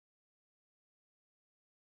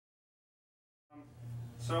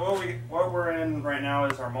So what we're in right now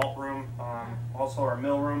is our malt room, also our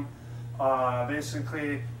mill room.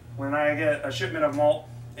 Basically, when I get a shipment of malt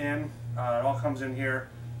in, it all comes in here,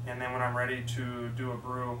 and then when I'm ready to do a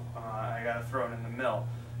brew, I gotta throw it in the mill.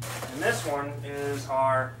 And this one is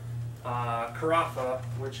our carafa,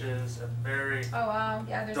 which is a very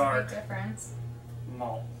yeah, there's a big difference.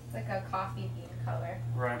 Malt. It's like a coffee bean color.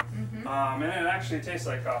 Right. And it actually tastes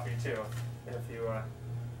like coffee too, if you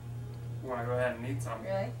want to go ahead and eat some.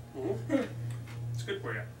 Really? It's good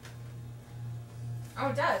for you. Oh,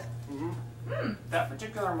 it does. That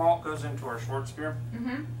particular malt goes into our Schwartz beer.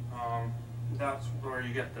 That's where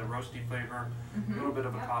you get the roasty flavor, a little bit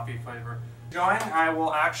of a coffee flavor. Going, I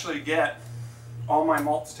will actually get all my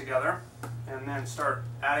malts together and then start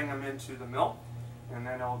adding them into the mill, and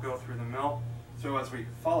then I'll go through the mill. So as we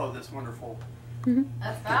follow this wonderful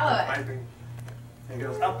piping, it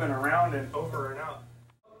goes up and around and over and out.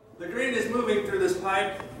 The grain is moving through this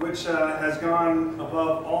pipe, which has gone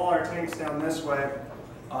above all our tanks down this way,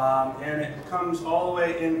 and it comes all the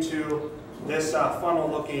way into this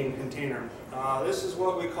funnel-looking container. This is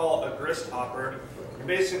what we call a grist hopper.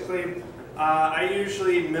 Basically, I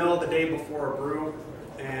usually mill the day before a brew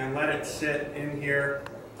and let it sit in here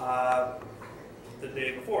the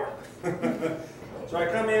day before. So I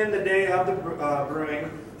come in the day of the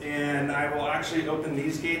brewing, and I will actually open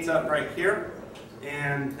these gates up right here,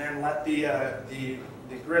 and then let the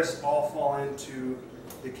grist all fall into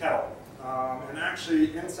the kettle. And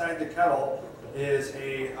actually, inside the kettle is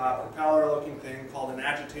a propeller-looking thing called an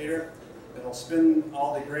agitator. It'll spin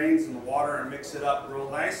all the grains in the water and mix it up real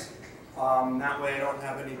nice. That way I don't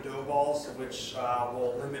have any dough balls, which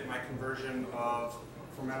will limit my conversion of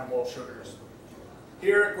fermentable sugars.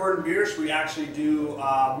 Here at Gordon Biersch, we actually do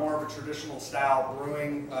more of a traditional style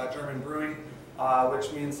brewing, German brewing,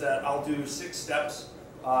 which means that I'll do 6 steps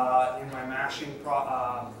in my mashing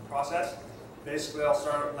process. Basically, I'll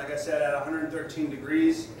start, like I said, at 113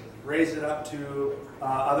 degrees, raise it up to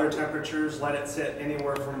other temperatures, let it sit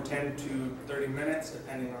anywhere from 10 to 30 minutes,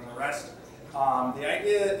 depending on the rest. The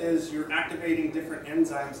idea is you're activating different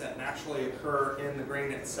enzymes that naturally occur in the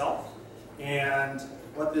grain itself, and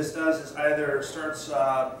what this does is either starts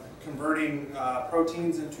converting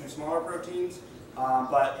proteins into smaller proteins,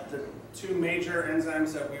 but the 2 major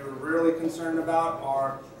enzymes that we were really concerned about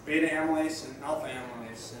are beta amylase and alpha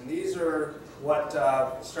amylase, and these are what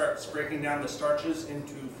starts breaking down the starches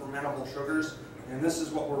into fermentable sugars, and this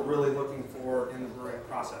is what we're really looking for in the brewing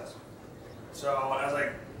process. So as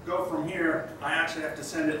I go from here, I actually have to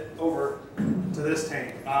send it over to this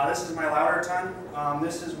tank. This is my lauter tun.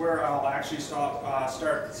 This is where I'll actually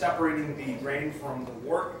start separating the grain from the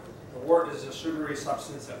wort. The wort is a sugary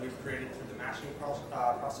substance that we've created through the mashing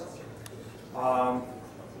process.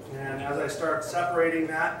 And as I start separating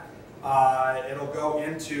that, it'll go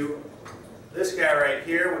into this guy right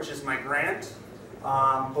here, which is my grant.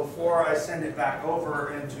 Before I send it back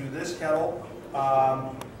over into this kettle,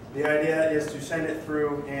 the idea is to send it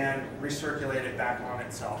through and recirculate it back on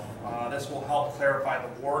itself. This will help clarify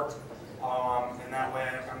the wort, and that way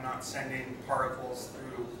I'm not sending particles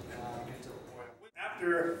through into the boil.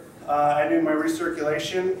 After I do my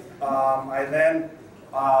recirculation, I then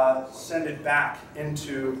send it back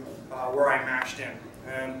into where I mashed in.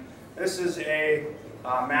 And this is a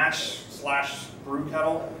mash/brew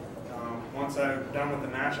kettle. Once I'm done with the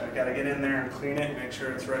mash, I've got to get in there and clean it and make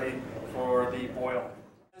sure it's ready for the boil.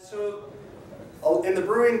 So in the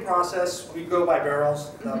brewing process, we go by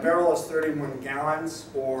barrels. The barrel is 31 gallons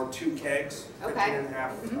or 2 kegs,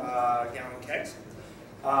 15.5 gallon kegs.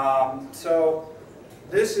 So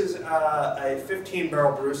this is a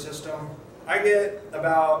 15-barrel brew system. I get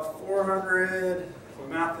about 400, my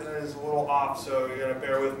math is a little off, so you gotta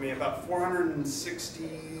bear with me, about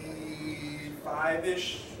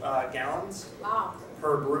 465-ish gallons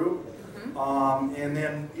per brew. And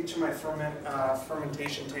then each of my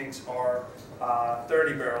fermentation tanks are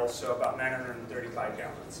 30 barrels, so about 935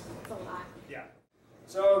 gallons. That's a lot. Yeah.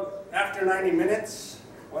 So after 90 minutes,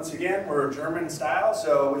 once again, we're German style,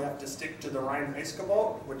 so we have to stick to the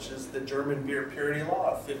Reinheitsgebot, which is the German beer purity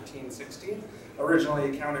law of 1516.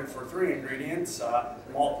 Originally accounted for 3 ingredients,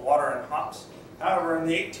 malt, water, and hops. However, in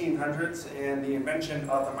the 1800s and the invention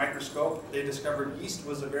of the microscope, they discovered yeast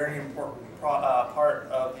was a very important part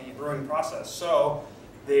of the brewing process. So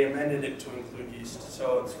they amended it to include yeast.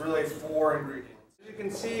 So it's really 4 ingredients. As you can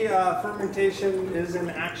see, fermentation is in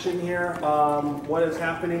action here. What is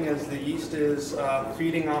happening is the yeast is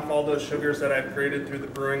feeding off all those sugars that I've created through the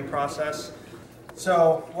brewing process.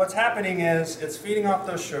 So what's happening is it's feeding off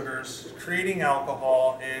those sugars, creating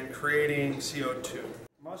alcohol, and creating CO2.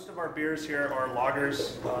 Most of our beers here are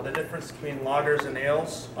lagers. The difference between lagers and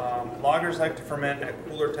ales. Lagers like to ferment at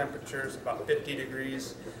cooler temperatures, about 50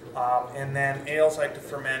 degrees, and then ales like to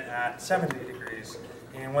ferment at 70 degrees.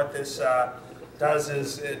 And what this does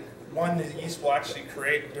is, the yeast will actually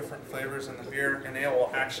create different flavors in the beer. An ale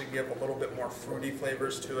will actually give a little bit more fruity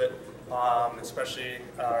flavors to it, especially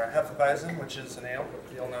our Hefeweizen, which is an ale.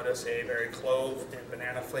 You'll notice a very clove and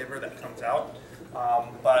banana flavor that comes out.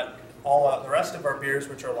 But all the rest of our beers,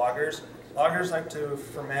 which are lagers like to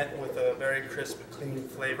ferment with a very crisp, clean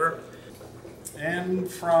flavor. And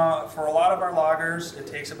for a lot of our lagers, it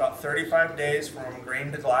takes about 35 days from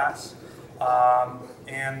grain to glass.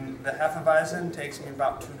 And the Hefeweizen takes me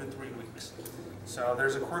about 2 to 3 weeks. So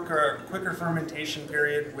there's a quicker fermentation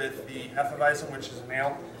period with the Hefeweizen, which is an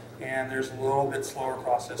ale, and there's a little bit slower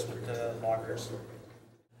process with the lagers.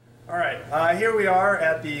 All right, here we are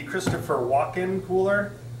at the Christopher Walken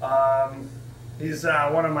cooler. He's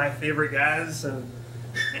one of my favorite guys, and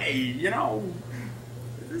hey, you know,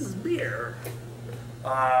 this is beer.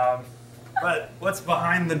 But what's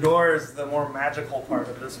behind the door is the more magical part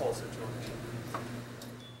of this whole situation.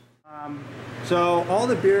 So all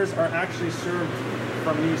the beers are actually served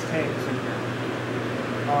from these tanks in here.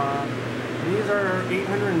 These are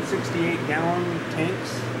 868-gallon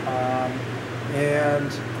tanks,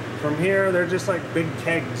 and from here they're just like big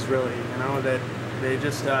kegs, really, you know, that they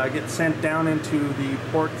just get sent down into the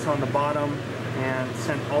ports on the bottom and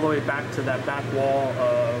sent all the way back to that back wall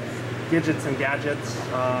of Gidgets and Gadgets.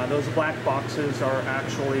 Those black boxes are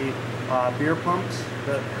actually beer pumps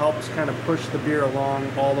that helps kind of push the beer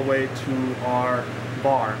along all the way to our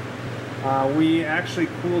bar. We actually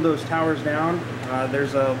cool those towers down.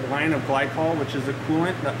 There's a line of glycol, which is a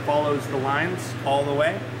coolant that follows the lines all the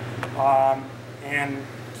way and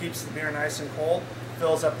keeps the beer nice and cold.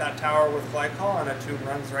 Fills up that tower with glycol, and a tube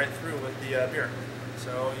runs right through with the beer.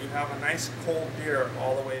 So you have a nice cold beer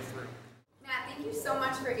all the way through. Matt, thank you so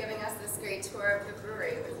much for giving us this great tour of the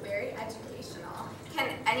brewery. It was very educational.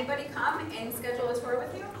 Can anybody come and schedule a tour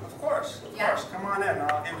with you? Of course. Come on in.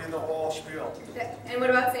 I'll give you the whole spiel. And what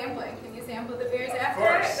about sampling? Can you sample the beers after? Of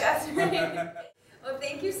course. That's right. Well,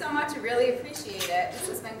 thank you so much. I really appreciate it. This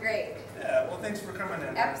has been great. Yeah, well, thanks for coming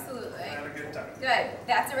in. Absolutely. I had a good time. Good.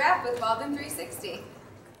 That's a wrap with Walden 360.